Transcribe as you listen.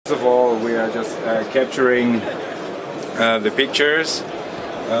First of all, we are just capturing the pictures,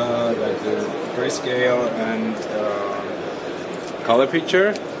 like the grayscale and color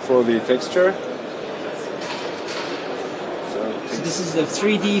picture for the texture. So this is the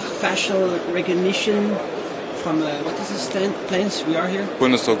 3D facial recognition from what is this place we are here?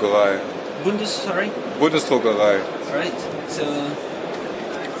 Bundesdruckerei. Bundesdruckerei. Right.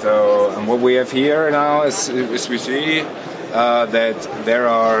 So and what we have here now is we see that there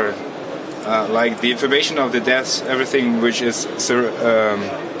are like the information of the deaths, everything which is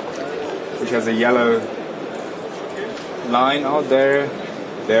which has a yellow line out there.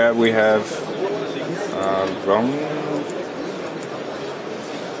 There we have wrong.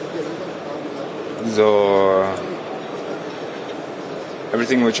 So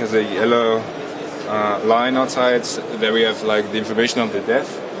everything which has a yellow line outside, there we have like the information of the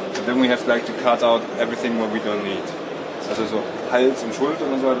death. But then we have like to cut out everything what we don't need. Also so Hals und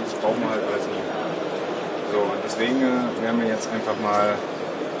Schultern und so, das brauchen wir halt alles nicht. So, und deswegen werden wir jetzt einfach mal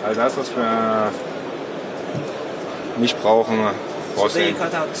all das, was wir nicht brauchen, so then you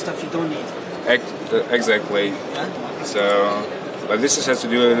cut out stuff you don't need. Exactly. Yeah? So, but this has to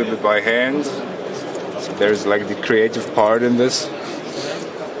do a little bit by hand. So there's like the creative part in this.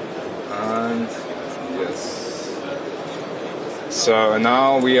 And yes. So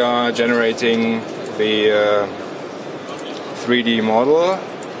now we are generating the 3D model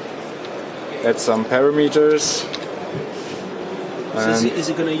at some parameters. So is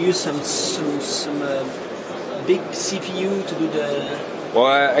it going to use some big CPU to do the?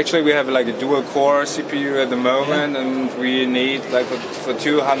 Well, actually we have like a dual core CPU at the moment, and we need like for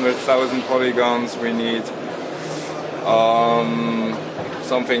 200,000 polygons we need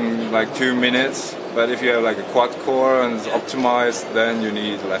something like 2 minutes. But if you have like a quad core and it's optimized, then you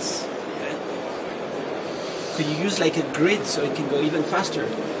need less. Could you use like a grid so it can go even faster?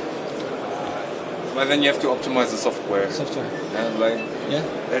 But then you have to optimize the software. It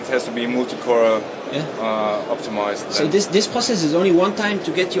has to be multi-core optimized. So this process is only one time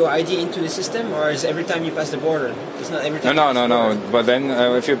to get your ID into the system, or is every time you pass the border? It's not every time. No. But then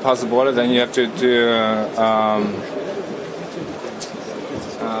if you pass the border, then you have to do.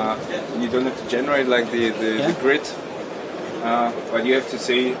 You don't have to generate like the grid, but you have to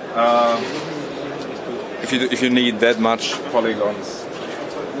see if you need that much polygons,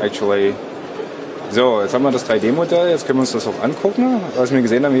 actually. So, jetzt haben wir das 3D-Modell, jetzt können wir uns das auch angucken. Was wir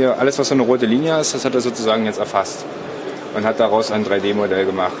gesehen haben hier, alles was so eine rote Linie ist, das hat er sozusagen jetzt erfasst und hat daraus ein 3D-Modell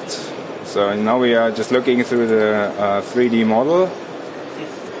gemacht. So now we are just looking through the 3D model.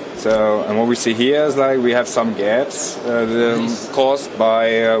 So, and what we see here is like we have some gaps caused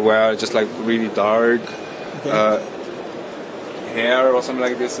by where just like really dark hair or something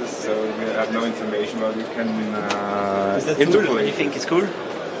like this is, so we have no information, but we can is that interpolate. Cool? You think it's cool?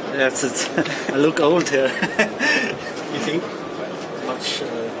 Yes, I look old here. You think? Much.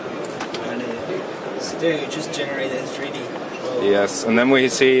 So there you just generated 3D. Oh. Yes, and then we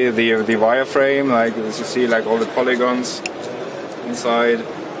see the wireframe, like as you see, like all the polygons inside.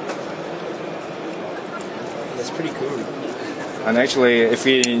 That's pretty cool. And actually, if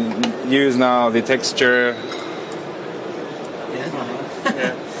we use now the texture,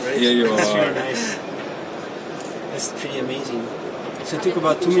 here you That's are. really nice. That's pretty amazing. So it took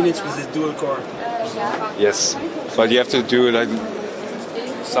about 2 minutes with this dual core. Yes, but you have to do like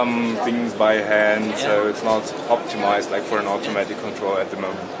some things by hand, so it's not optimized like for an automatic control at the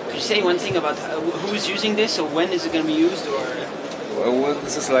moment. Could you say one thing about who is using this, or when is it going to be used, or? Well,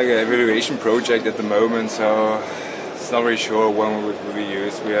 this is like an evaluation project at the moment, so it's not really sure when it will be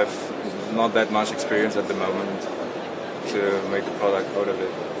used. We have not that much experience at the moment to make a product out of it.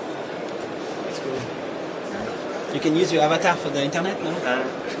 That's cool. You can use your avatar for the internet, no?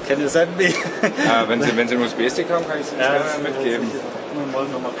 Can you send me? Wenn Sie einen USB-Stick haben, kann ich es Ihnen mitgeben.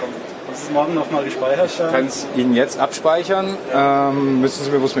 Kannst du es morgen nochmal gespeichert Ich kann es Ihnen jetzt abspeichern. Müssen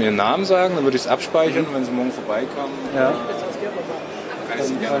Sie mir bloß mal Ihren Namen sagen, dann würde ich es abspeichern. Wenn Sie morgen vorbeikommen, kann ich es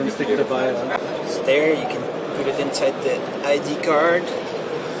Ihnen gerne mitgeben. So there you can put it inside the ID card.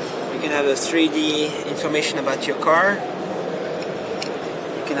 You can have a 3D information about your car.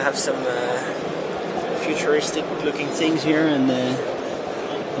 You can have some futuristic looking things here, and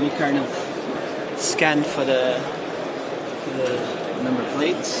any kind of scan for the number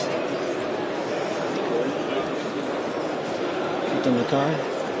plates. Put on the car.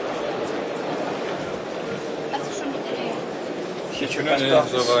 Future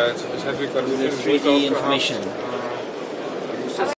passport. 3D information.